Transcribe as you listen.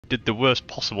did the worst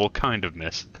possible kind of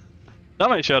miss.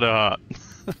 Damn it, Shadowheart!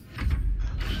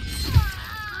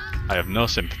 I have no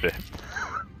sympathy.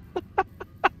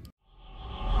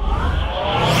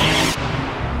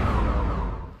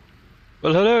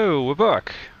 Well, hello, we're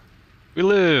back. We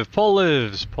live. Paul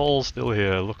lives. Paul's still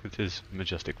here. Look at his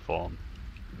majestic form.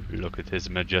 Look at his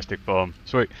majestic form.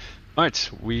 Sweet. Right,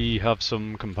 we have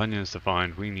some companions to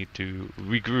find. We need to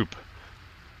regroup.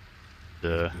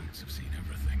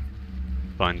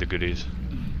 Find the goodies.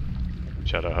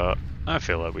 Shadowheart. I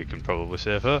feel like we can probably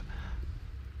save her.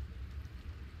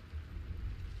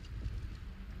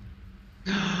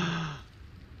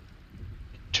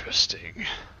 Interesting.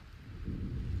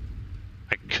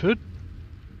 I could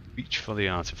reach for the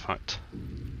artifact.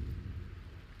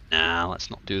 Nah, let's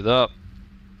not do that.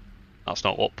 That's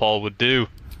not what Paul would do.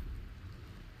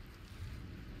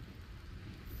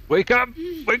 Wake up!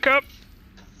 Wake up!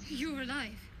 You're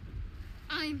alive.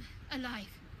 I'm alive.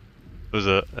 There's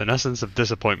an essence of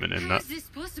disappointment in that. How is this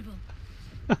possible?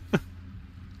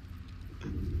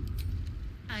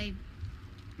 I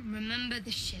remember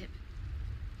the ship.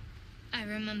 I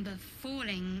remember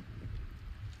falling.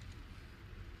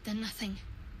 Then nothing.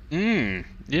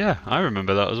 Yeah, I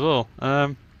remember that as well.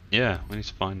 Yeah, we need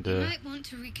to find You might want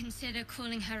to reconsider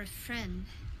calling her a friend.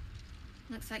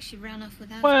 Looks like she ran off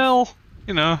without us. Well,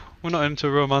 you know, we're not into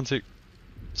romantic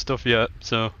stuff yet,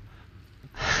 so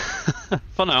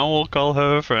for now we'll call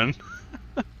her a friend.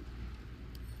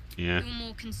 Yeah. You're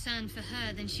more concerned for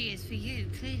her than she is for you,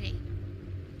 clearly.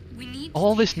 We need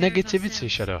all to this take care of negativity,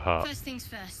 ourselves. Shadowheart. First things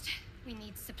first. We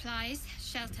need supplies,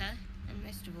 shelter, and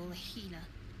most of all, a healer.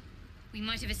 We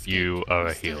might have escaped. You are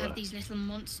a still healer. have these little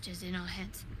monsters in our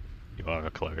heads. You are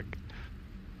a cleric.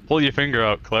 Pull your finger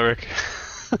out, cleric.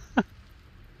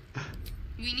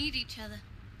 We need each other,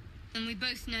 and we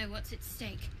both know what's at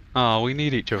stake. Oh, we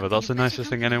need each other. That's the nicest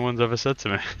thing anyone's ever said to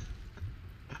me.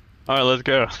 Alright, let's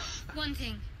go. One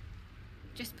thing,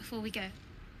 just before we go.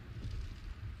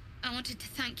 I wanted to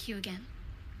thank you again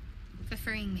for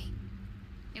freeing me.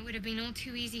 It would have been all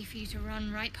too easy for you to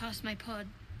run right past my pod,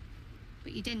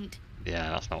 but you didn't. Yeah,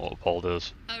 that's not what Paul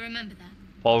does. I'll remember that.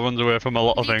 Paul runs away from a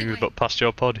lot of Lead the things, way. but past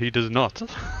your pod he does not.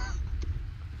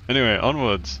 Anyway,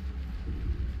 onwards.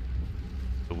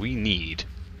 We need...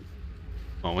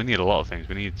 well, we need a lot of things.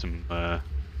 We need some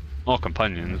more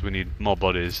companions, we need more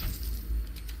bodies.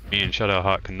 Me and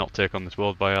Shadowheart cannot take on this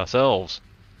world by ourselves.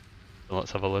 So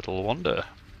let's have a little wander.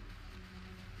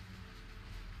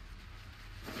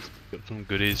 Got some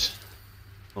goodies.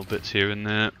 Little bits here and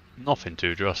there. Nothing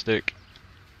too drastic.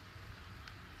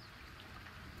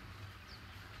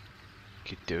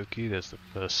 Okie dokie, there's the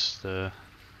first the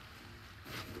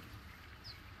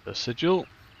sigil.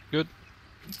 Good.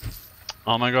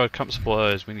 Oh my god, camp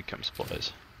supplies. We need camp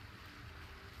supplies.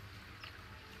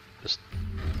 Just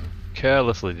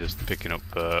carelessly just picking up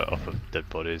off of dead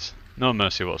bodies. No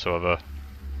mercy whatsoever.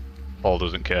 Paul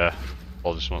doesn't care.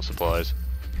 Paul just wants supplies.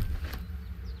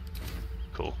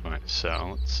 Cool. Right,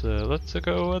 so let's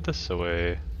go this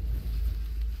way.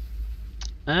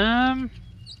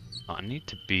 I need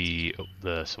to be up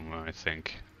there somewhere, I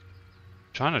think.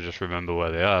 I'm trying to just remember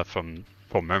where they are from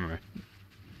memory.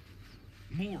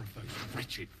 More of those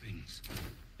wretched things.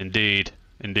 Indeed.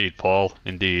 Indeed, Paul.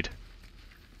 Indeed.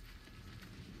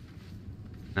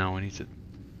 Now we need to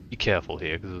be careful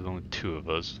here because there's only two of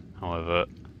us. However,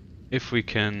 if we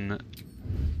can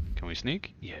we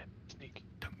sneak? Yeah, sneak.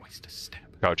 Don't waste a step.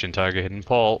 Crouching tiger, hidden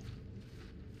Paul.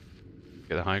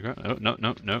 Get the high ground. Oh, no,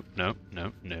 no, no, no,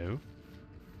 no, no.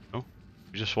 Oh,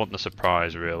 we just want the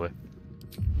surprise, really.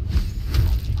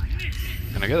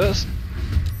 Can I get this?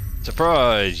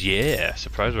 Surprise! Yeah,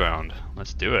 surprise round.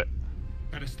 Let's do it.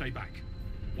 Better stay back.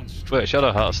 Wait,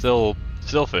 Shadowheart's still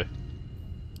stealthy.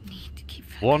 Need to keep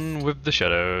focused. One with the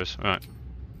shadows, right,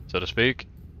 so to speak.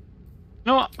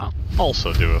 You know what? I'll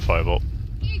also do a fireball.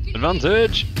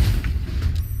 Advantage!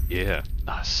 Yeah,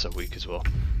 that's so weak as well.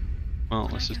 Well,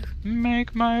 let's just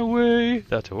make my way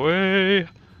that way.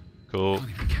 Cool. Can't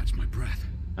even catch my breath.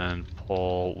 And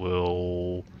Paul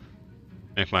will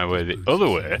make my way the other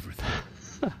way.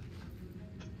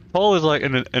 Paul is like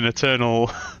an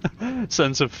eternal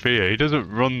sense of fear. He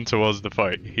doesn't run towards the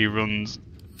fight. He runs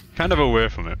kind of away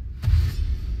from it.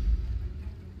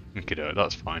 Okay,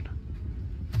 that's fine.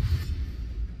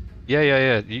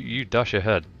 Yeah. You dash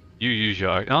ahead. You use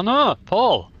your... oh no!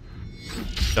 Paul!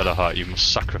 Shadowheart, you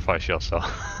must sacrifice yourself.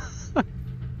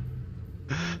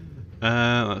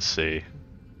 Let's see.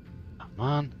 Come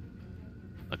on.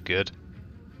 Not good.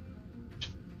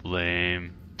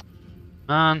 Flame.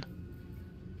 Man.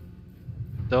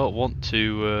 Don't want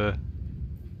to...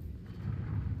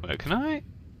 wait, can I?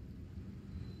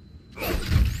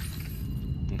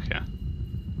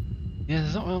 Yeah,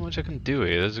 there's not really much I can do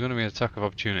here. There's going to be an attack of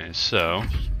opportunity, so...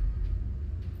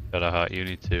 Shadowheart, you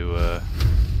need to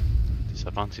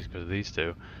disadvantage because of these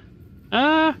two.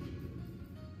 Yeah,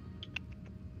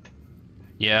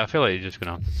 I feel like you're just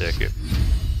going to have to take it.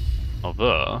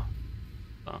 Although...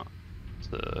 it's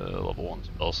a level 1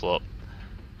 spell slot.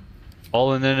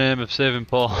 All in the name of saving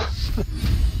Paul.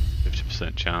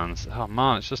 50% chance. Oh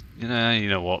man, it's just, you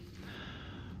know what?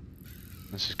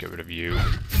 Let's just get rid of you.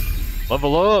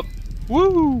 Level up!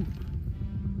 Woo!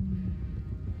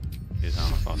 Here's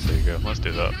armor class, there you go. Let's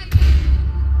do that.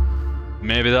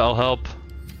 Maybe that'll help.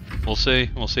 We'll see.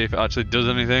 We'll see if it actually does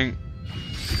anything.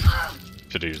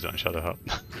 Should have used that on Shadowheart.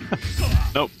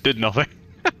 Nope, did nothing.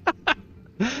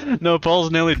 No, Paul's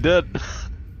nearly dead.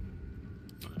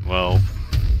 Well,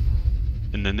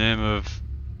 in the name of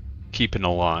keeping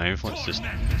alive, let's just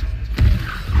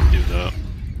do that.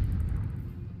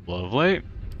 Lovely.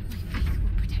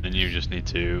 And you just need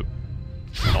to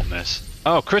not miss.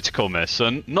 Oh, critical miss. So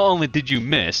not only did you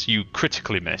miss, you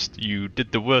critically missed. You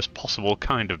did the worst possible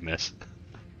kind of miss.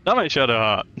 Damn it,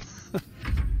 Shadowheart.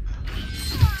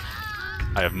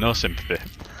 I have no sympathy.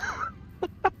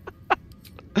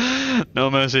 No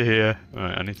mercy here.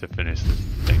 Right, I need to finish this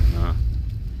thing now.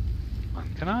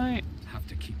 Can I Have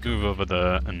to keep move over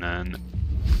there and then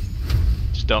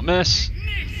just don't miss?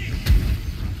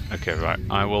 Okay, right.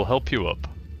 I will help you up,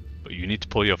 but you need to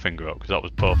pull your finger up because that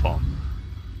was poor form.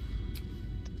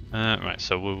 Right,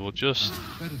 so we will just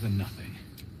better than nothing.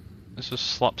 let's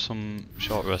just slap some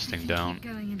short resting down.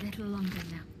 Going a little longer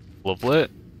now. Lovely.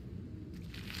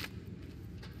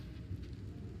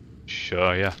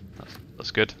 Sure, yeah, that's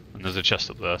good. And there's a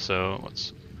chest up there, so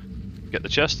let's get the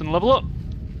chest and level up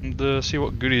and see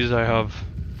what goodies I have.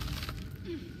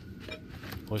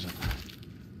 Poison.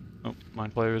 Oh,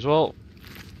 mind flayer as well.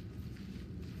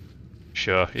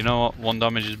 Sure, you know what? 1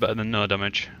 damage is better than no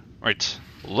damage. Right,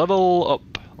 level up.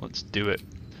 Let's do it.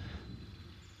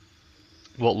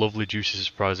 What lovely juicy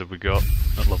surprise have we got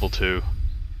at level 2?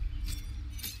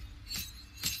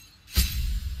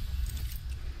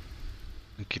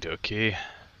 Okie dokie.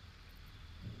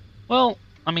 Well,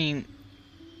 I mean,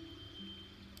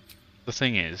 the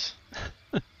thing is,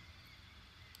 I'm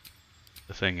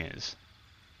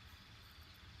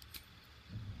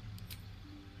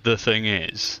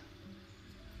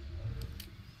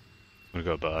gonna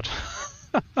go bad.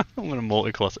 I'm gonna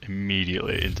multi-class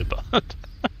immediately into bad.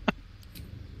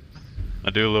 I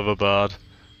do love a bad.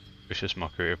 Vicious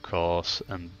Mockery, of course,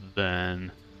 and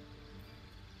then...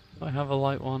 do I have a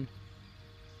light one?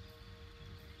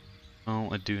 Oh,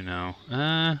 I do now.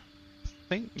 I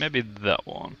think maybe that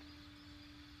one.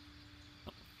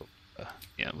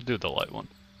 Yeah, we'll do the light one.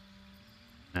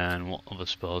 And what other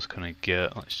spells can I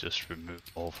get? Let's just remove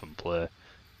all from play.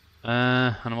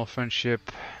 Animal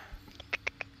Friendship.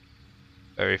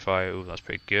 Verify, ooh, that's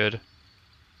pretty good.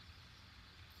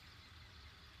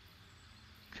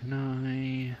 Can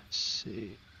I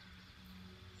see?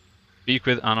 Speak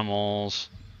with animals.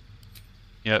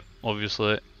 Yep,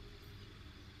 obviously.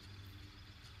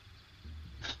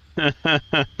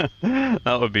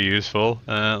 That would be useful.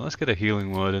 Let's get a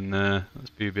healing word in there.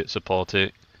 Let's be a bit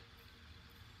supporty.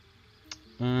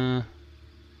 See.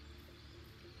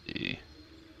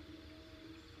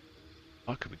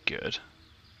 That could be good.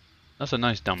 That's a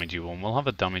nice damagey one. We'll have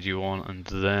a damagey one and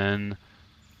then...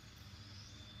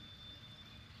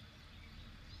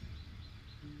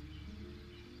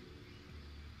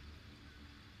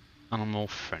 Animal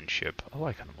Friendship. I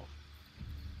like animal.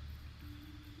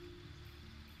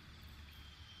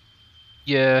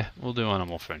 Yeah, we'll do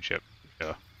Animal Friendship.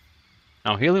 Sure.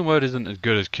 Now, Healing Word isn't as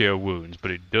good as Cure Wounds,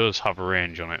 but it does have a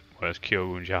range on it, whereas Cure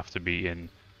Wounds you have to be in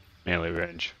melee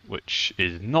range, which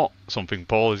is not something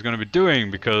Paul is going to be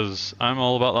doing because I'm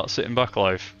all about that sitting back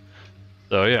life.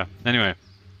 So yeah, anyway.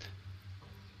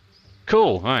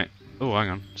 Cool, right. Oh, hang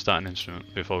on. Start an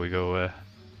instrument before we go away.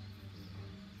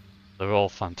 They're all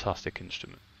fantastic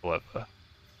instruments, however.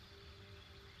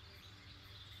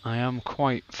 I am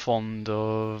quite fond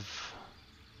of...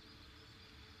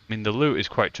 I mean, the loot is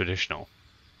quite traditional.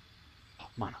 Oh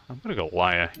man, I'm gonna go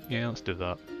Lyre. Yeah, let's do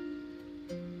that.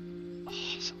 Oh,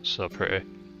 sounds so pretty.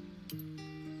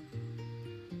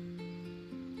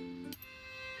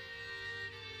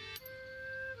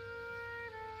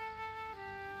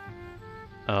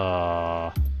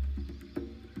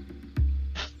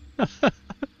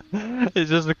 It's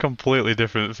just a completely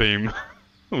different theme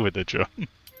with the drum.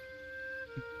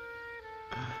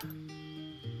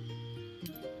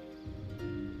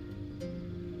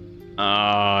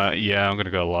 Yeah, I'm gonna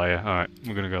go Lyre. Alright,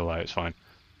 we're gonna go Lyre, it's fine.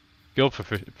 Guild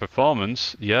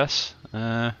performance, yes.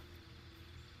 Light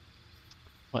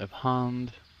of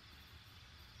hand.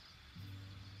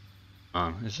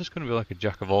 Is this going to be like a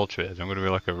jack of all trades? I'm going to be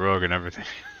like a rogue and everything.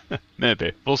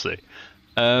 Maybe. We'll see.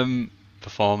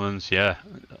 Performance, yeah.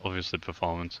 Obviously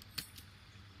performance.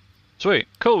 Sweet.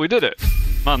 Cool, we did it.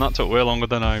 Man, that took way longer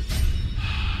than I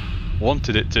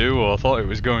wanted it to, or thought it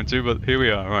was going to, but here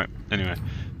we are. Right. Anyway.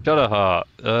 Shadowheart.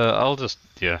 I'll just...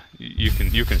 Yeah. You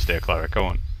can stay a cleric. I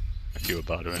won't make you a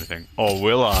bad or anything. Or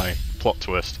will I? Plot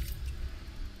twist.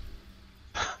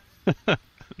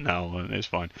 No, it's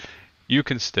fine. You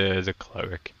can stay as a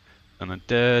cleric. And the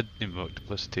dead, invoke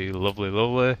duplicity, lovely,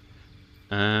 lovely.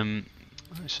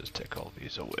 Let's just take all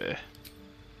these away.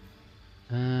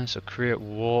 So create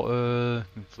water,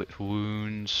 inflict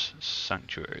wounds,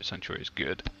 sanctuary. Sanctuary is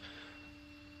good.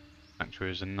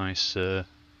 Sanctuary is a nice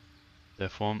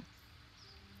death form.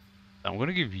 I'm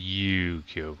gonna give you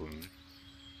cure wound.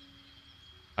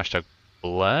 Hashtag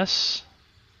bless.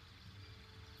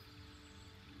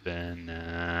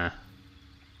 Then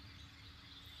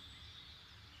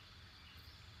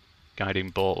guiding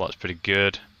bolt, that's pretty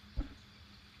good.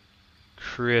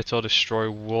 Create or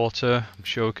destroy water, I'm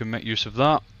sure we can make use of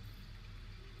that.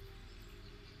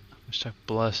 Hashtag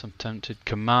bless, I'm tempted.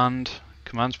 Command,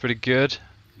 command's pretty good.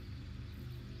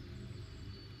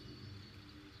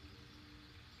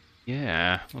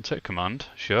 Yeah, we'll take command,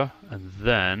 sure. And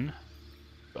then,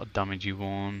 got a damagey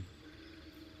one,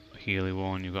 a healy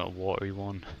one, you've got a watery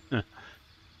one.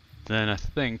 Then I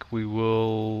think we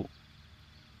will...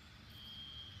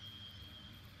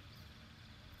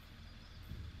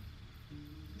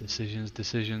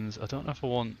 Decisions. I don't know if I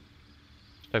want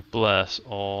like Bless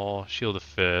or Shield of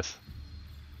Faith.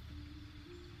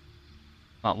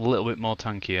 That little bit more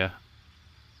tankier.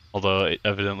 Although it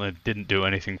evidently didn't do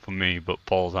anything for me, but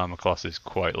Paul's armor class is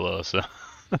quite low, so...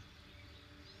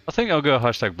 I think I'll go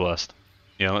hashtag Blessed.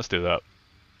 Yeah, let's do that.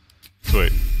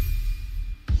 Sweet.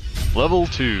 Level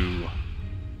 2.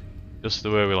 Just the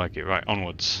way we like it. Right,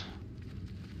 onwards.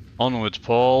 Onwards,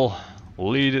 Paul.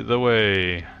 Lead it the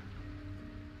way.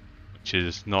 Which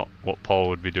is not what Paul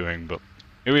would be doing, but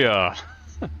here we are.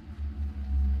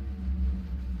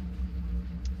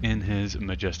 In his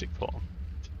majestic form.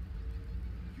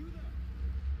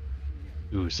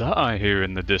 Who's that I hear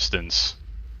in the distance?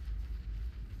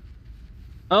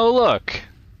 Oh look!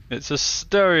 It's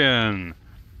Astarion!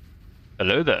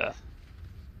 Hello there.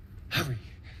 Harry,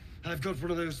 I've got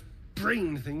one of those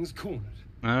brain things cornered.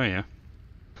 Oh yeah.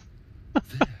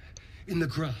 There, in the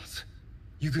grass.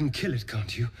 You can kill it,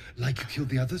 can't you? Like you killed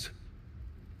the others?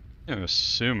 Yeah, I'm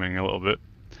assuming a little bit.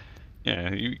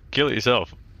 Yeah, you kill it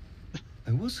yourself.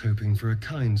 I was hoping for a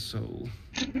kind soul.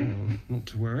 Oh, not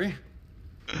to worry.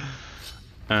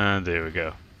 And there we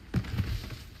go.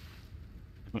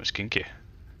 Much kinky.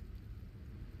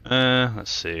 Let's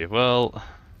see. Well,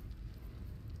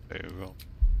 very well.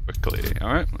 Quickly.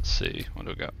 All right. Let's see. What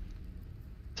do we got?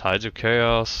 Tides of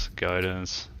Chaos,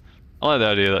 Guidance. I like the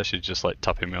idea that she's just like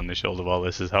tapping me on the shoulder while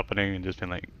this is happening and just being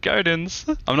like, guidance!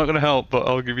 I'm not gonna help, but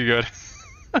I'll give you guidance.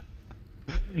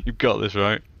 You've got this,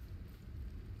 right?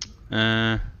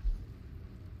 Yeah,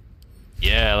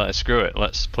 let's screw it.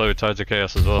 Let's play with Tides of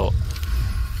Chaos as well.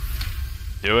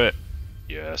 Do it!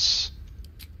 Yes.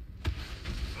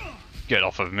 Get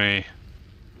off of me.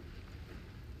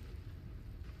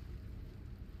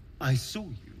 I saw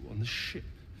you on the ship.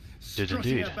 Did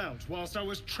strutting indeed. about whilst I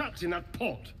was trapped in that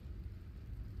pod.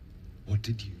 What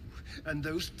did you and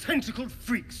those tentacled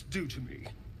freaks do to me?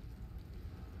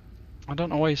 I don't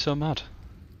know why you're so mad.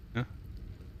 Yeah.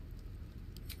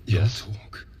 Yes. Your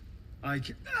talk. I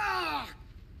can... Ah!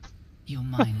 Your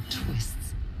mind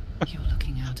twists. You're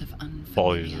looking out of Volumes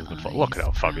unfamiliar of the eyes, look at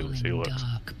how fabulous he prowling looks.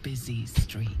 dark, busy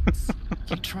streets.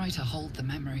 You try to hold the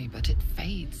memory, but it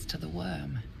fades to the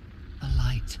worm. The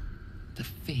light. The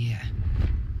fear.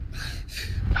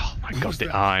 Oh my What god, was the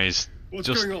that? eyes. What's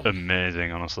Just going on?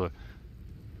 amazing, honestly.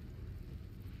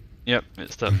 Yep,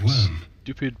 it's them A worm.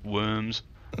 stupid worms.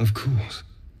 Of course.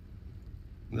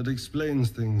 That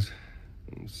explains things.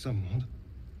 Somewhat.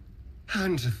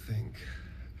 And to think.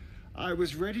 I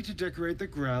was ready to decorate the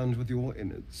ground with your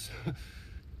innards.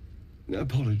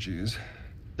 Apologies.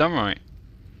 Damn right.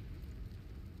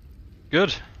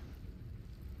 Good.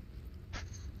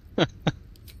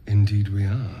 Indeed we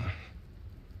are.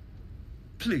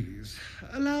 Please,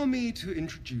 allow me to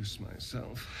introduce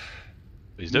myself.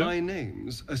 Please do. My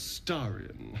name's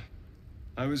Astarion.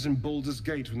 I was in Baldur's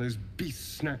Gate when those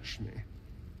beasts snatched me.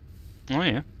 Oh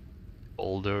yeah.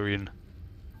 Baldurian.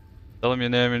 Tell him your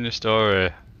name and your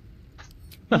story.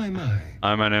 My.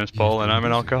 Hi, my name's Paul and I'm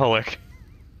an alcoholic.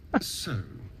 So,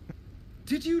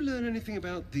 did you learn anything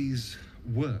about these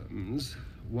worms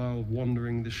while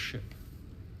wandering the ship?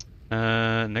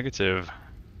 Negative.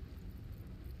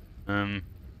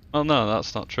 Well, no,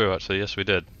 that's not true, actually. Yes, we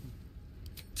did.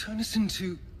 Turn us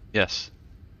into... Yes.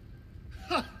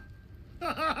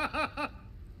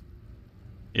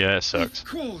 Yeah, it sucks. Of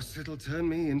course it'll turn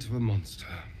me into a monster.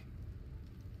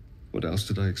 What else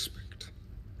did I expect?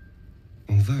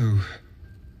 Although,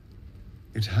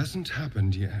 it hasn't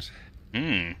happened yet.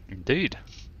 Indeed.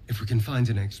 If we can find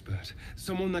an expert,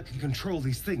 someone that can control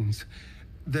these things,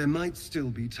 there might still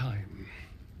be time.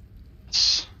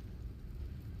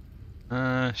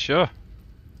 Sure.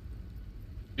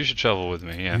 You should travel with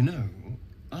me, yeah. You know,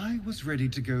 I was ready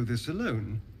to go this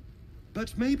alone,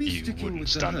 but maybe You sticking wouldn't with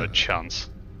stand the a herd chance.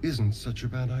 isn't such a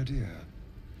bad idea.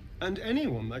 And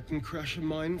anyone that can crash a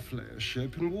mind flare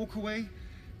ship and walk away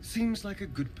seems like a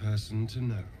good person to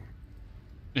know.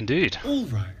 Indeed. All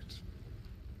right.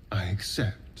 I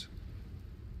accept.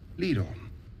 Lead on.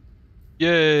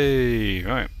 Yay!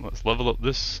 Right, let's level up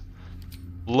this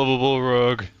lovable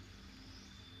rogue.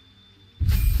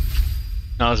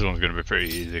 Now this one's going to be pretty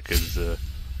easy because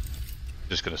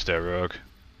just going to stay rogue.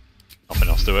 Nothing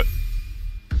else to it.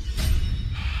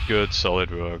 Good,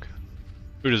 solid rogue.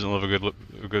 Who doesn't love a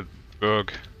good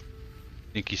rogue?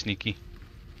 Sneaky, sneaky.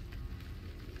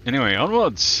 Anyway,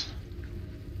 onwards.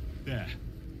 There,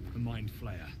 the mind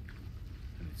flayer.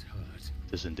 And it's hurt.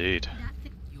 It is indeed.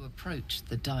 You approach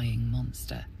the dying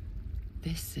monster.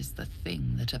 This is the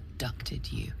thing that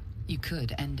abducted you. You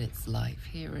could end its life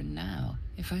here and now,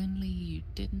 if only you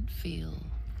didn't feel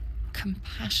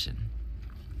compassion.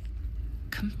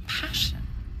 Compassion?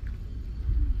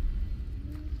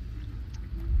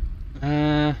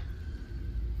 I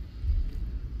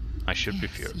should be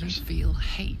Yes, furious. you feel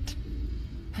hate,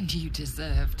 and you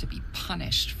deserve to be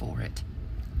punished for it.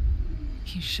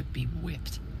 You should be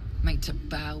whipped, made to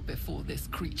bow before this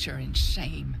creature in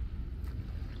shame.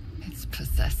 It's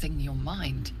possessing your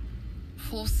mind,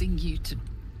 forcing you to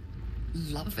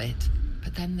love it,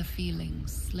 but then the feeling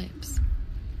slips.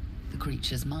 The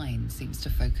creature's mind seems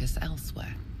to focus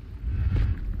elsewhere.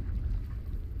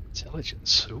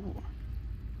 Intelligence, ooh.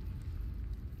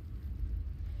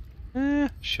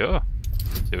 Sure.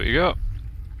 See what you got.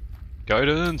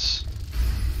 Guidance.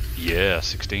 Yeah,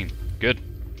 16. Good.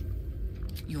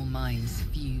 Your minds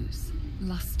fuse,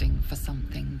 lusting for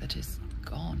something that is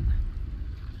gone.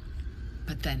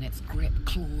 But then its grip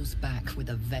claws back with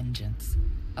a vengeance,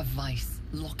 a vice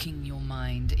locking your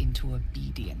mind into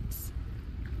obedience.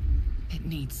 It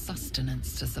needs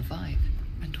sustenance to survive,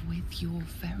 and with your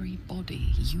very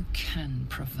body you can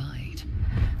provide.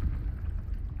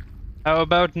 How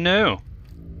about no?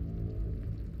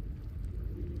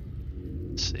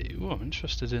 Let's see. Ooh, I'm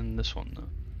interested in this one though.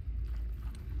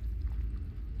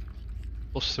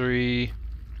 +3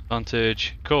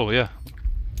 advantage. Cool, yeah.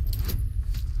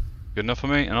 Good enough for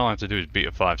me, and all I have to do is beat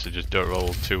a 5, so just don't roll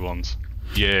 2 ones.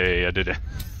 Yay, I did it.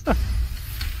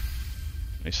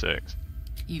 26.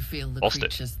 You feel the Lost it.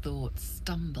 creature's thoughts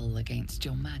stumble against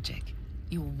your magic,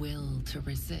 your will to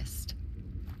resist.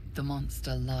 The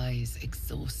monster lies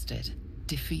exhausted,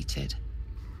 defeated.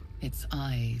 Its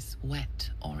eyes, wet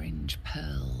orange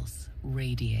pearls,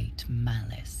 radiate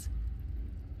malice.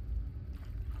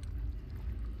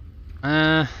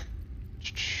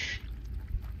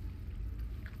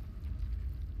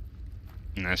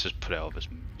 Let's just put it out of his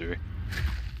misery.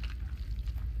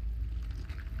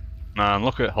 Man,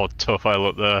 look at how tough I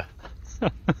look there.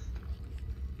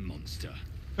 Monster.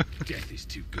 Death is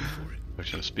too good for it.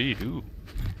 Pushing the speed, ooh.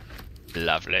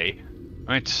 Lovely.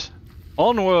 Right,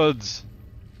 onwards!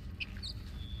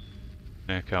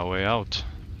 Make our way out.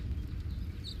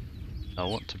 I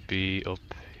want to be up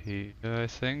here, I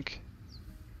think.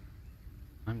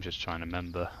 I'm just trying to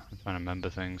remember. I'm trying to remember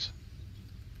things.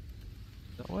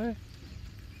 That way?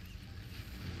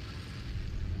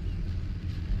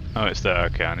 Oh, it's there.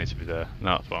 Okay, I need to be there.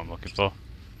 That's what I'm looking for.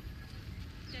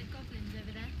 Dead goblins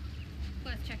over there.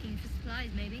 Worth checking for supplies,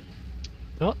 maybe.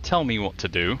 Don't tell me what to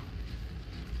do.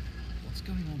 What's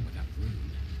going on with that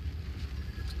rune?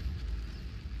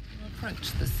 You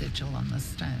approach the sigil on the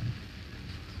stone.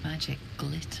 Magic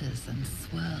glitters and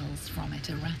swirls from it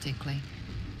erratically,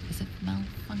 as if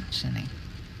malfunctioning.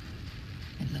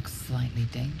 It looks slightly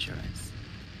dangerous.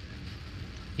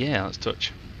 Yeah, let's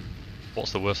touch.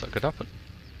 What's the worst that could happen?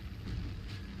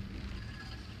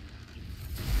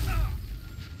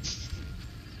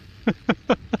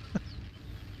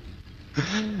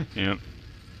 Yep.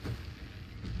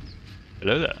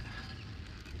 Hello there.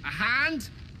 A hand?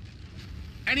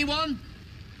 Anyone?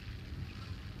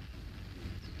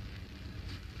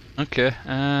 Okay,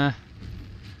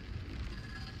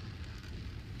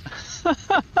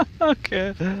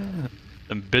 okay.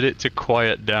 And bid it to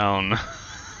quiet down.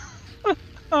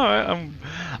 Alright,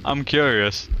 I'm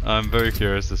curious. I'm very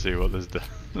curious to see what this does.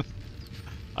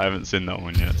 I haven't seen that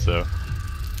one yet, so.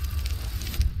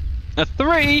 A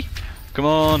 3! Come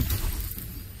on!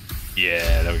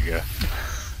 Yeah, there we go.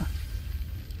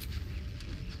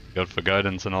 Good for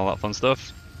guidance and all that fun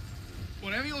stuff.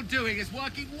 Whatever you're doing is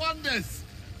working wonders.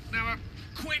 Now a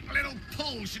quick little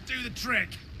pull should do the trick.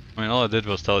 I mean, all I did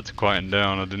was tell it to quieten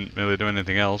down. I didn't really do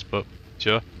anything else, but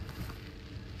sure.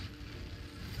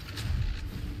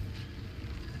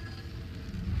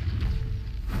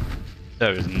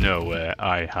 There is no way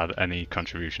I had any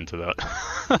contribution to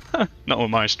that. Not with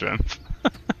my strength.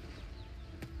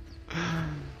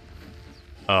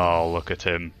 Oh, look at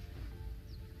him.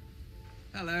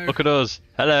 Hello. Look at us.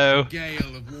 Hello.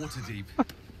 Gale of Waterdeep.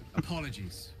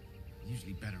 Apologies.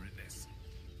 Usually better at this.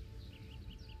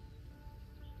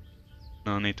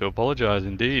 No need to apologise,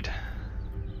 indeed.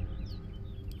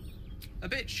 A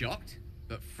bit shocked,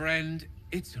 but friend,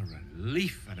 it's a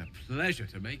relief and a pleasure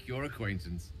to make your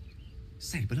acquaintance.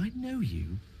 Say, but I know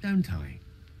you, don't I?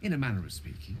 In a manner of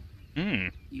speaking. Hmm.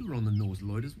 You were on the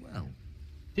Nautiloid as well.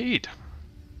 Indeed.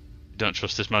 Don't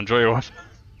trust this man, draw your weapon.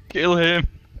 Kill him.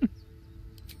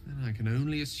 And I can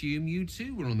only assume you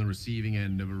too were on the receiving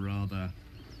end of a rather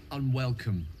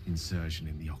unwelcome insertion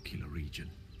in the ocular region.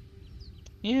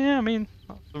 Yeah, I mean,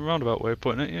 that's a roundabout way of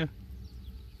putting it, yeah.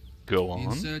 Go The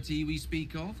on. insertee we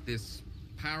speak of, this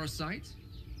parasite,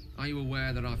 are you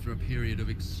aware that after a period of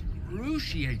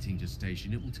excruciating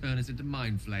gestation, it will turn us into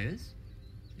mind flayers?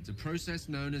 It's a process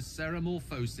known as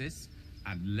ceramorphosis,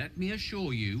 and let me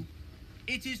assure you,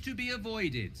 it is to be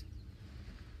avoided.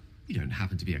 You don't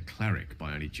happen to be a cleric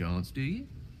by any chance, do you?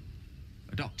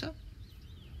 A doctor?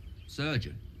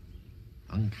 Surgeon?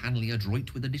 Uncannily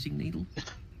adroit with a knitting needle?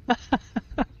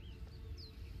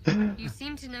 You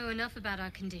seem to know enough about our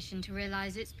condition to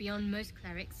realize it's beyond most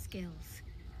clerics' skills.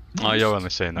 Oh, you're only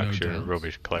saying that No 'cause you're a doubt.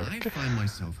 rubbish cleric. I find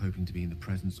myself hoping to be in the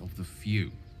presence of the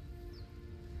few.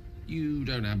 You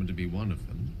don't happen to be one of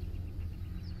them.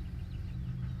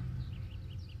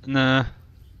 Nah.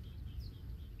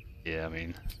 Yeah, I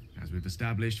mean, As we've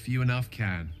established, few enough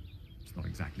can. It's not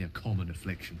exactly a common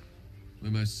affliction. We're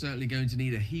most certainly going to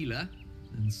need a healer,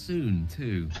 and soon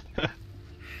too.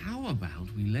 How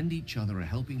about we lend each other a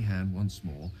helping hand once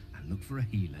more and look for a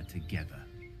healer together?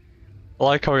 I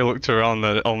like how he looked around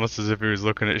there almost as if he was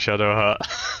looking at Shadowheart.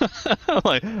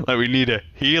 like we need a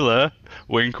healer.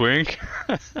 Wink, wink.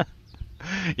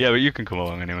 Yeah, but you can come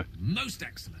along anyway. Most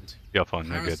excellent. You're fine,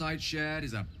 you're good. Parasite shared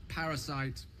is a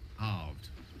parasite halved.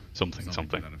 Something. To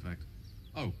that effect.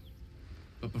 Oh,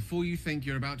 but before you think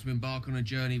you're about to embark on a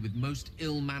journey with most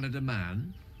ill-mannered a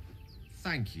man,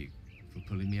 thank you for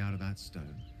pulling me out of that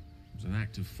stone. It was an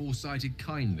act of foresighted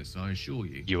kindness, I assure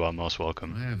you. You are most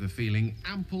welcome. I have the feeling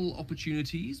ample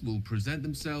opportunities will present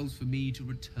themselves for me to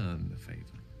return the favor.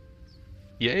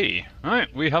 Yay.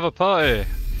 Alright, we have a party.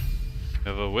 We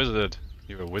have a wizard.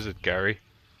 You're a wizard, Gary.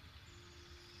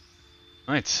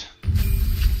 Right.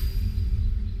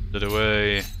 Did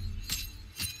away.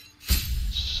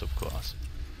 Subclass.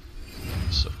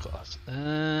 Subclass.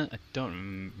 I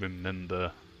don't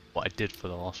remember what I did for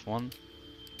the last one.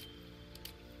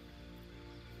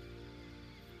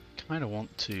 Kinda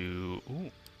want to...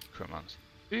 Ooh,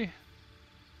 Chromancy.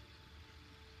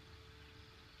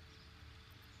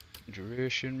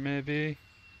 Duration, maybe?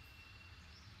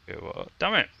 Okay, what?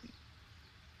 Damn it!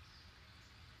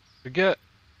 If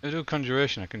I do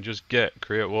conjuration, I can just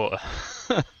create water.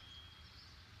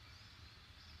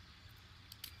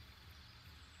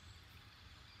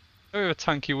 Very a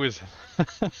tanky wizard.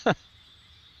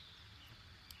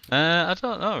 I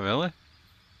don't know really.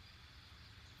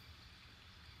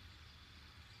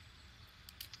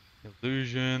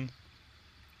 Illusion.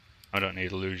 I don't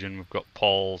need illusion. We've got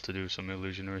Paul to do some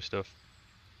illusionary stuff.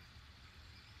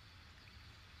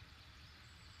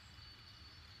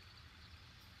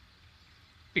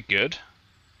 Be good.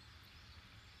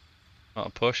 Not a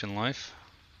push in life.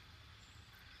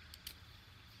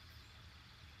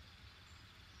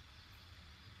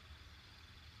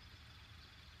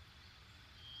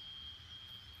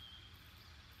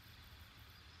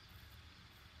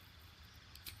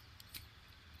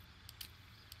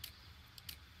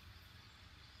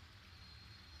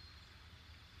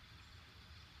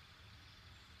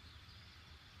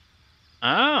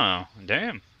 Oh,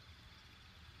 damn.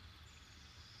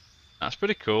 That's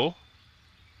pretty cool.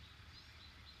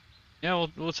 Yeah,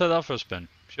 we'll take that for a spin.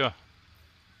 Sure.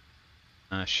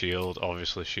 Shield,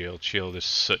 obviously shield. Shield is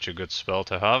such a good spell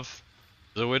to have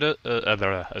as a wizard.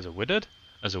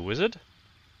 As a wizard.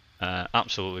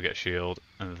 Absolutely get shield,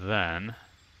 and then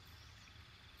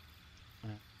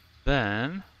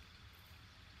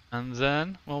And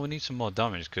then, well, we need some more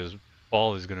damage because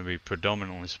Paul is going to be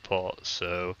predominantly support,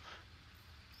 so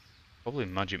probably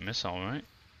magic missile, right?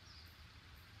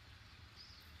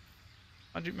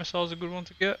 Magic missile is a good one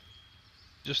to get,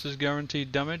 just as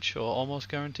guaranteed damage or almost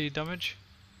guaranteed damage.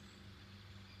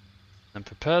 And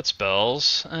prepared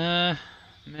spells,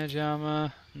 mage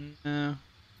armor, no.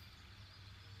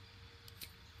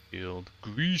 Shield,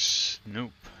 grease,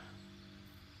 nope.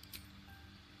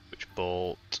 Witch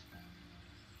bolt.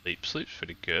 Sleep. Sleep's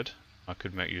pretty good. I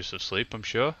could make use of sleep, I'm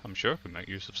sure. I could make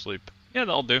use of sleep. Yeah,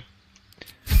 that'll do.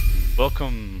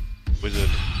 Welcome, wizard,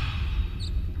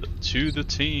 to the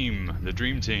team, the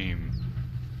dream team.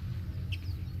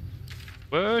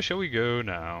 Where shall we go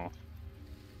now?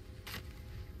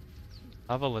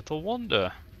 Have a little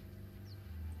wander.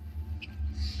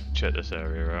 Check this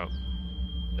area out.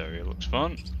 This area looks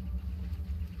fun.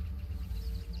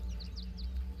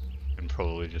 Can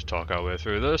probably just talk our way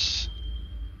through this.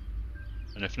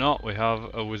 And if not, we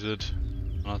have a wizard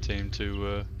on our team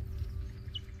to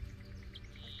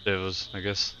save us, I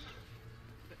guess.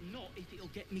 But not if it'll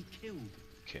get me killed.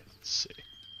 Okay, let's see.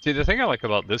 See, the thing I like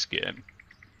about this game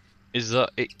is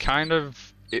that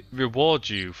it rewards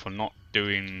you for not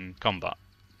doing combat.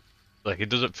 Like, it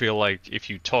doesn't feel like if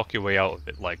you talk your way out of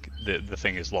it, like the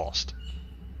thing is lost.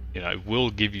 You know, it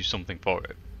will give you something for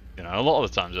it. You know, a lot of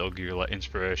the times it'll give you like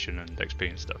inspiration and XP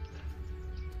and stuff,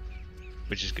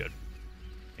 which is good.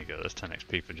 There you go, that's 10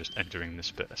 XP for just entering this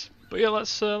space. But yeah,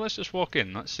 let's just walk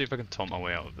in. Let's see if I can taunt my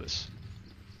way out of this.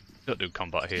 Don't do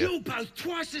combat here. You're both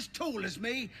twice as tall as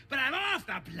me, but have half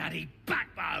the bloody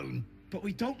backbone. But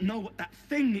we don't know what that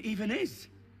thing even is.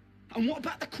 And what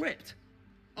about the crypt?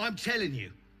 I'm telling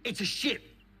you, it's a ship.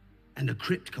 And the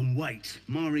crypt can wait.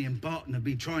 Mari and Barton have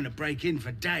been trying to break in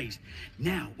for days.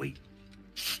 Now we...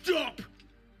 Stop!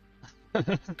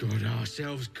 Got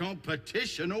ourselves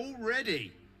competition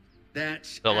already.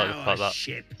 That's Don't like the our fact that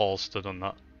ship. Paul stood on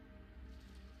that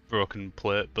broken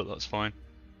plate, but that's fine.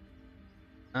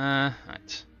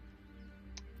 Right.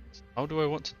 How do I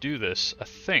want to do this? I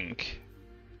think...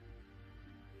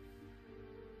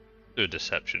 do a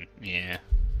deception, yeah.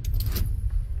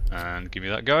 And give me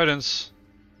that guidance.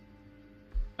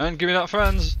 And give me that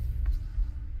friends.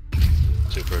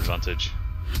 Super advantage.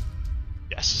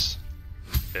 Yes.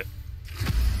 Okay.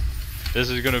 This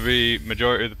is going to be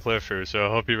majority of the playthrough, so I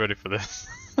hope you're ready for this.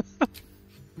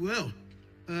 Well,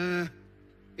 in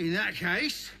that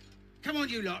case, come on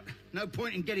you lot. No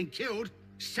point in getting killed.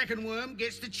 Second worm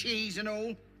gets the cheese and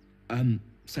all.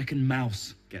 Second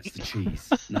mouse gets the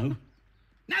cheese, no?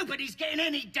 Nobody's getting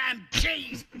any damn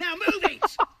cheese! Now move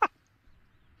it!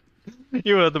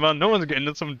 You heard the man, no one's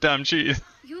getting some damn cheese.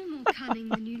 You're more cunning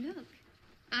than you look.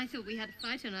 I thought we had a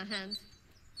fight on our hands.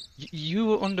 You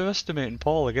were underestimating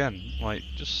Paul again. Like,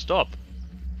 just stop.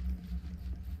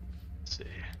 Let's see.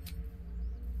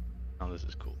 Oh, this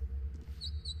is cool.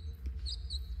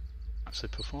 Actually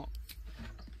perform.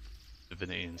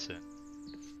 Divinity and Sin.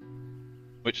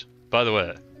 Which, by the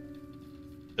way,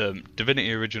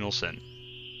 Divinity Original Sin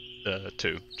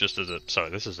 2, just as a,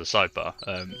 sorry, this is a sidebar,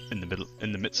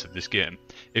 in the midst of this game.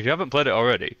 If you haven't played it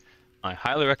already, I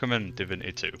highly recommend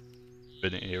Divinity 2.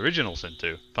 Divinity Original Sin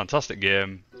 2. Fantastic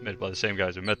game, made by the same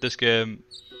guys who made this game.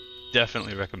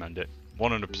 Definitely recommend it.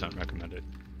 100% recommend it.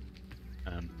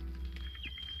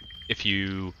 If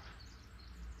you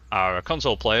are a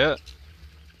console player,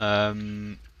 you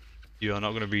are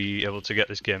not going to be able to get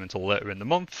this game until later in the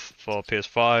month for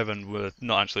PS5, and we're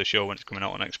not actually sure when it's coming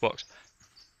out on Xbox.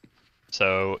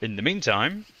 So, in the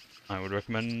meantime, I would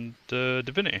recommend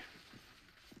Divinity.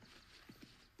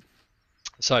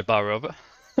 Sidebar over.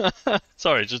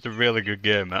 Sorry, it's just a really good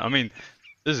game. I mean,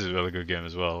 this is a really good game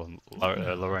as well.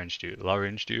 Larian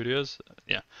Studios,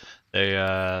 yeah,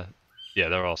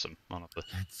 they're awesome. Honestly,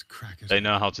 Let's crack it. they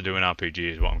know how to do an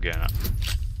RPG, is what I'm getting at.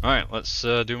 All right, let's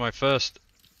do my first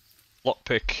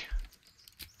lockpick.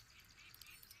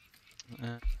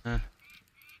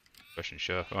 Question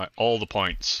sure. Right, all the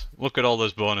points. Look at all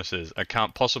those bonuses. I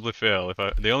can't possibly fail.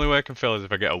 The only way I can fail is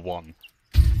if I get a 1.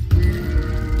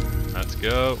 Let's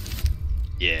go.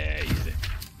 Yeah, easy.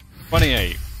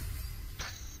 28.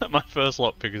 My first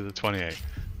lockpick is a 28.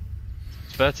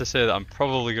 It's fair to say that I'm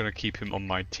probably going to keep him on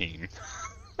my team.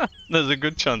 There's a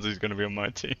good chance he's going to be on my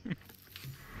team.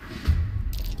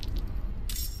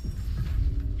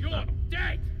 You're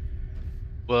dead!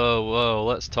 Whoa,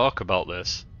 let's talk about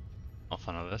this. Not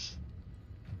fan of this.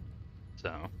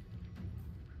 So,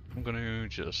 I'm gonna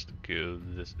just go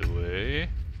this away,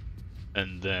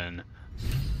 and then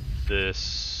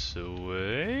this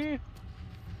away.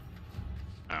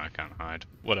 Oh, I can't hide.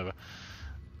 Whatever.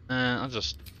 I'll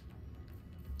just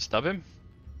stab him.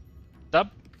 Stab.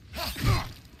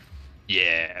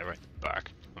 Yeah, right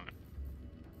back. Right.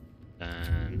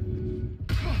 And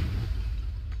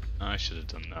I should have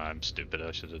done that. I'm stupid.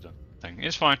 I should have done thing.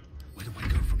 It's fine. Where do I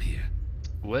go from here?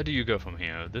 Where do you go from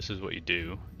here? This is what you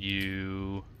do.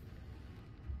 You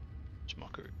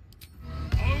mockery.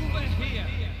 Over here.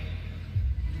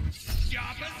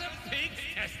 Sharp as a pig's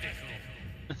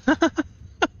testicle.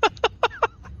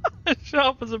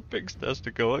 Sharp as a pig's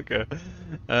testicle. Okay.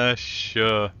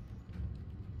 Sure.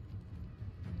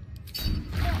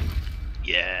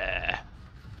 Yeah.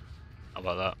 How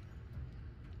about that?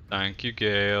 Thank you,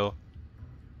 Gale.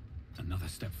 Another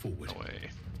step forward.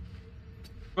 Away.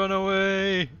 Run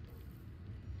away!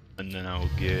 And then I'll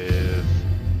give...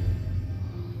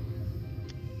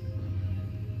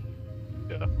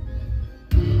 Yeah.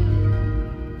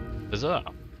 Is that?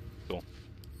 Cool.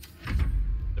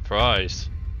 Surprised.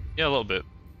 Yeah, a little bit.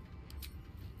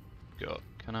 Go.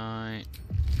 Can I...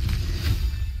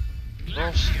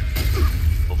 Cross.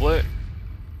 Lovely.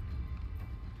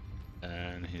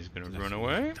 And he's gonna run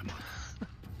away.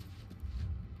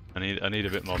 I need a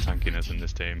bit more tankiness in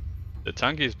this team. The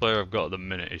tankiest player I've got at the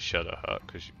minute is Shadowheart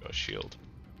because you've got a shield.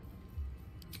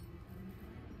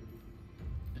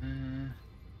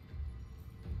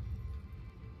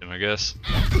 I guess.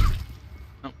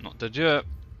 Nope, not dead yet.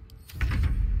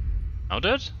 Now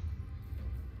dead?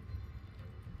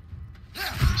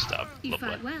 Stab. You Lovely.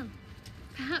 fight well.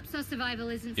 Perhaps our survival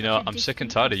isn't. You know, such a I'm sick and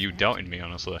distant tired of you prospect. doubting me,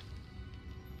 honestly.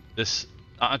 This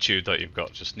attitude that you've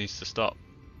got just needs to stop.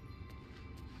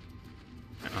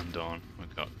 I'm done.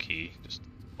 We've got key, just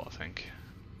what I think.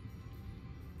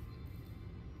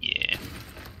 Yeah.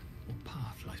 What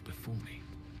path lies before me?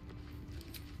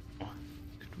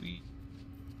 Could we?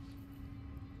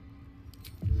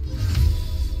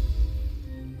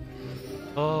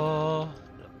 Oh,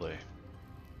 lovely.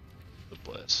 The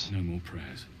bliss. No more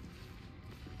prayers.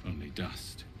 Only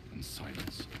dust and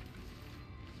silence.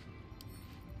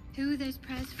 Who are those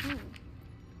prayers for?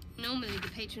 Normally the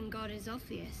patron god is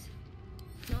obvious.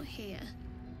 Not here.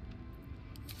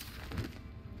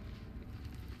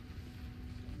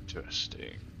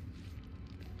 Interesting.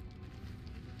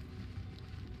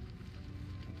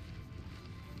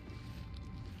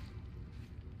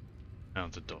 Now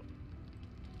the dot.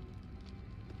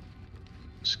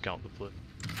 Scout the plate.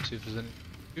 See if there's any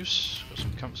use. Got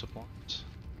some camp supplies.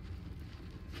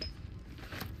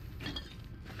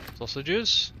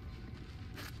 Sausages.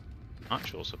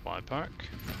 Actual supply pack.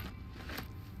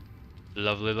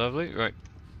 Lovely, lovely. Right.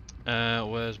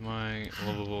 Where's my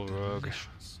lovable rogue?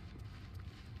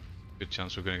 Good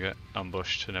chance we're gonna get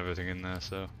ambushed and everything in there,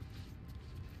 so.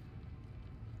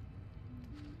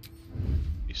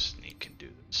 You sneak and do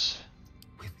this.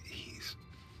 With ease.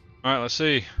 Alright, let's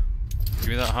see. Give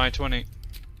me that high 20.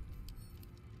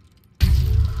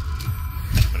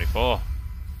 24.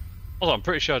 Although I'm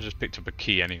pretty sure I just picked up a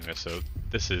key anyway, so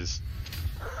this is...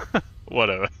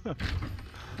 whatever.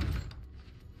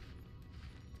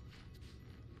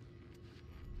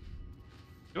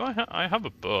 Do I have a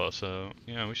bow, so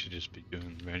yeah, we should just be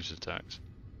doing ranged attacks.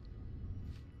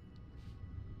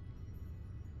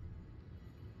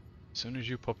 As soon as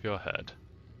you pop your head.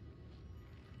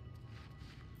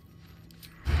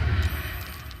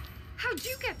 How'd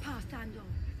you get past Andor?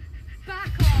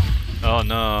 Back off! Oh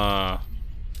no!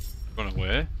 Run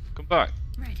away. Come back.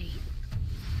 Ready.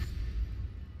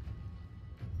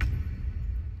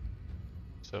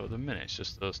 So at the minute it's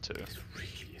just those two. This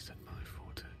really isn't my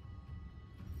forte.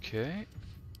 Okay.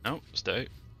 No, stay.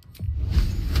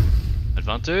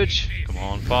 Advantage. Come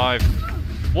on, 5.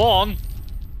 1.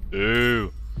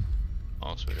 Ooh.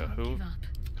 Oh, so we got who? Give up.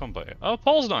 Combat yet. Oh,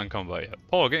 Paul's not in combat yet.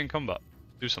 Paul, get in combat.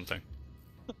 Do something.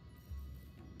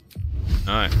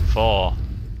 Alright, 4.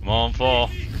 Come on, 4.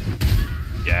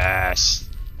 Yes!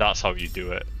 That's how you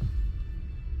do it.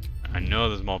 I know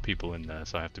there's more people in there,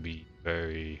 so I have to be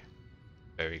very,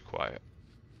 very quiet.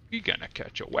 You're gonna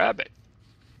catch a rabbit.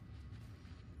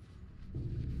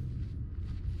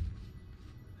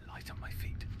 Light on my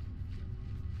feet.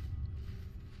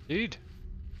 Indeed.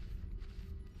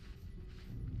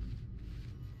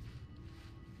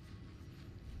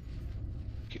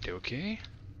 Okay.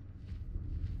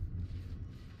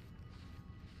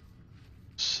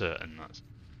 Certain that's.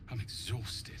 I'm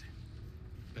exhausted.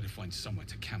 Better find somewhere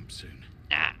to camp soon.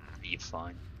 Nah, you're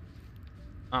fine.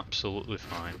 Absolutely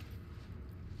fine.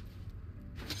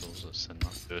 So let's send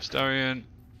that to Astarion.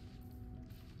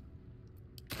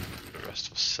 The rest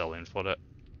of us selling for it.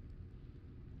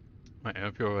 Right, I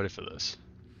hope you're ready for this.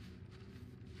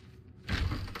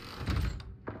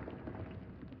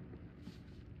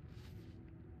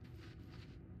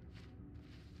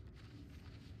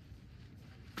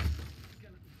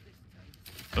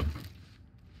 Oh,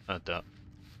 heard that.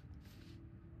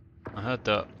 I heard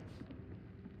that.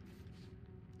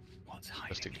 What's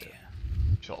hiding here?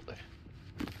 Shortly.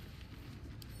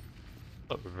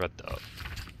 Thought we read that.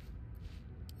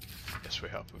 Yes, we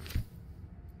have.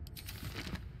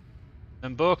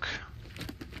 And book.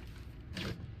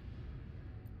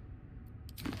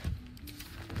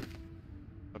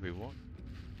 Maybe one.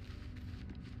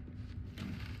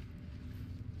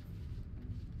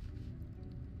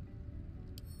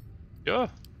 Yeah.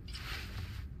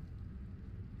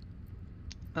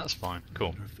 That's fine. Cool. I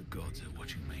wonder if the gods are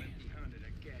watching me.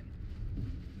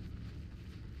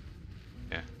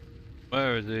 Yeah.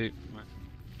 Where is he?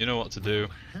 You know what to do.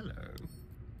 Hello.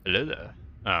 Hello there.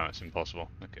 Oh, it's impossible.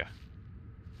 Okay.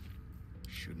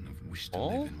 Shouldn't have wished to Oh?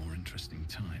 live in more interesting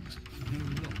times.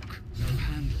 No lock, no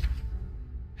handle.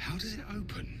 How does it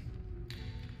open?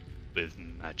 With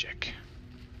magic.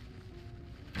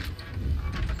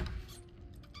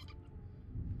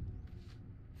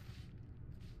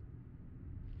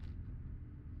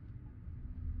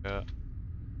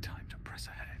 Time to press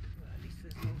ahead. Well, at least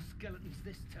there's no skeletons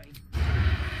this time.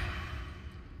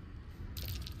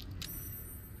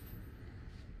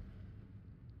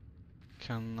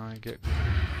 Can I get...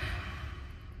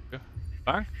 Yeah.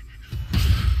 Bang!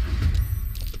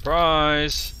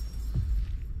 Surprise!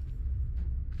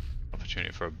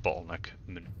 Opportunity for a bottleneck.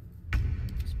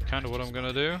 Kind of what I'm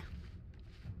gonna do.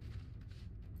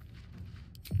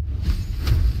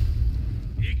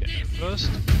 Get in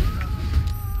first.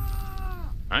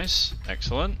 Nice,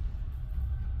 excellent.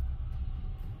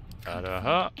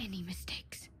 Any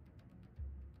mistakes?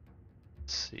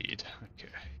 Seed. Okay,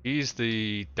 he's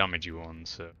the damagey one,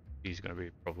 so he's going to be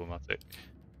problematic.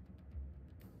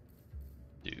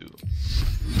 Do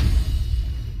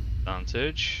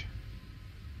advantage.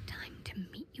 Time to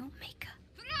meet your maker.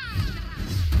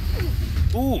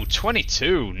 Ooh,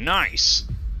 22. Nice.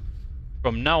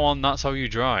 From now on, that's how you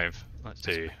drive. Let's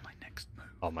see. My next move.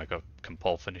 Oh my god, can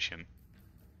Paul finish him?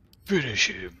 Finish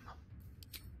him!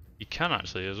 You can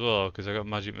actually as well, because I got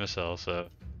magic missile, so...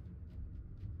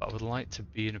 But I would like to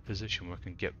be in a position where I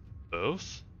can get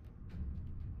both.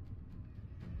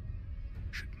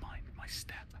 Should mind my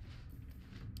step.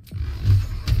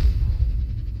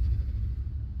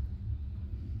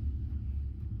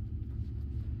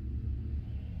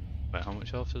 Wait, how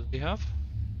much health does he have?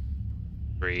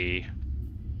 3.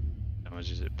 How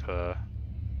much is it per?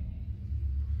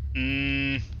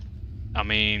 I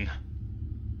mean,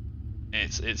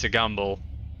 it's a gamble.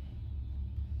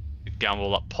 A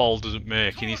gamble that Paul doesn't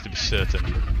make. He needs to be certain.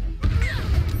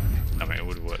 I mean, it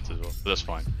would have worked as well, but that's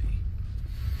fine.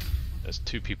 There's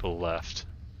 2 people left.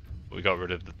 We got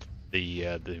rid of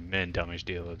the main damage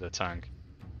dealer, the tank.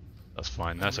 That's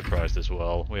fine. They're surprised as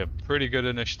well. We have pretty good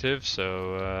initiative,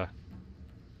 so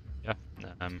yeah.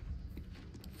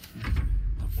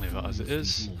 Leave it as it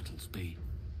is.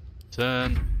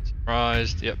 Turn.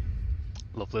 Surprised. Yep.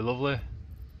 Lovely, lovely.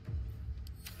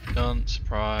 Done.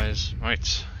 Surprise.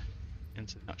 Right.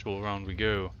 Into the actual round we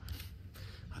go.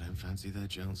 I don't fancy their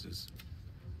chances.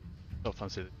 Don't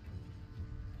fancy it.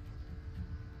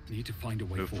 Need to find a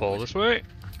way Move forward. Paul this way.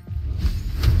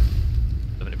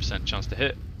 70% chance to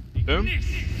hit. Boom.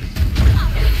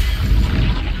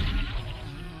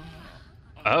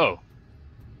 Oh.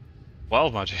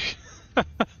 Wild magic.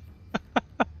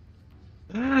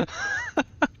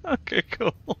 Okay,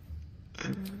 cool.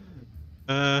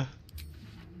 The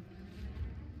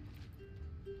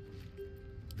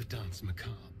dance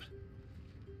macabre.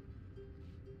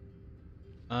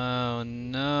 Oh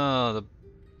no, the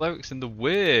cleric's in the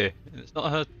way. It's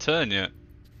not her turn yet.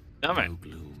 Damn it. No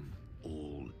gloom,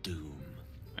 all doom.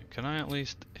 Right, can I at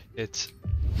least hit?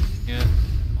 Yeah.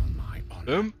 On my honor.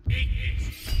 Boom.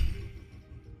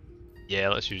 Yeah,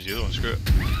 let's use the other one. Screw it.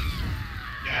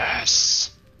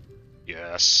 Yes.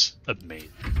 Yes. Amazing.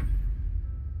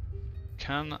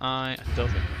 Can I? I don't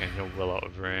think I can go well out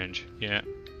of range. Yeah.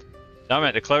 Damn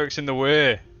it, the cleric's in the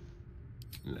way.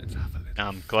 Let's have a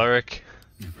little. Cleric.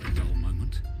 Never a dull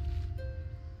moment.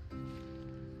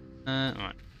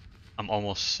 Right. I'm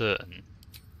almost certain.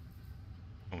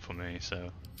 Come for me,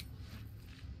 so.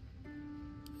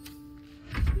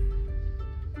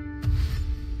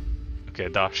 Okay,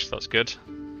 dash, that's good.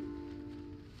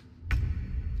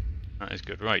 That is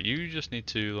good. Right, you just need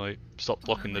to, like, stop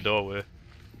blocking the doorway.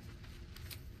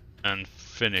 And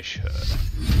finish her.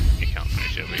 You can't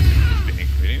finish her, but you can just be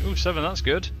inconvenient. Ooh, 7, that's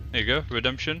good. There you go,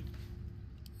 redemption.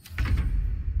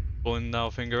 Pulling our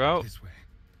finger out. This way.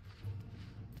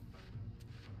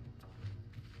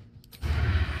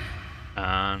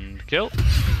 And kill.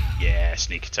 Yeah,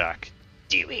 sneak attack.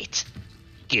 Do it.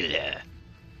 Kill her.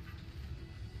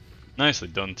 Nicely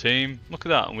done, team. Look at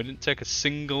that, and we didn't take a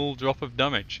single drop of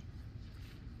damage.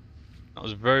 That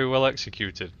was very well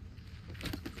executed.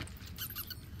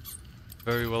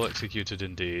 Very well executed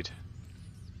indeed.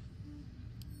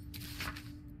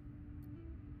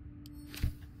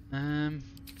 Let's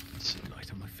see,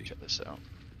 light on my feet. Check this out.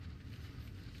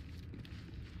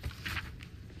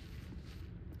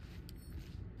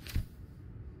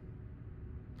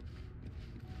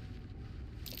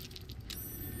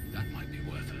 That might be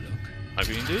worth a look. Might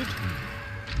be indeed.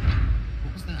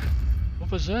 What was that?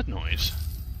 What was that noise?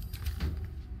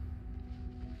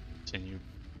 Continue.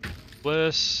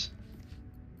 Bliss.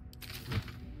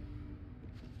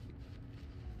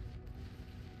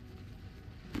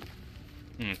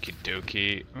 Okie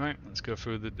dokie. Right, let's go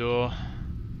through the door.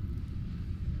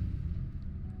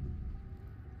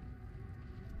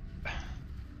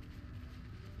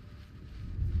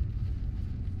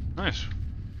 Nice.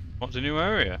 What's a new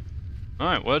area?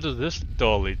 Alright, where does this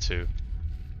door lead to?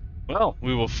 Well,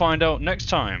 we will find out next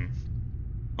time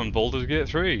on Baldur's Gate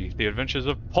 3, The Adventures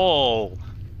of Paul.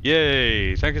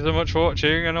 Yay! Thank you so much for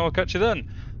watching, and I'll catch you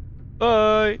then.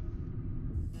 Bye!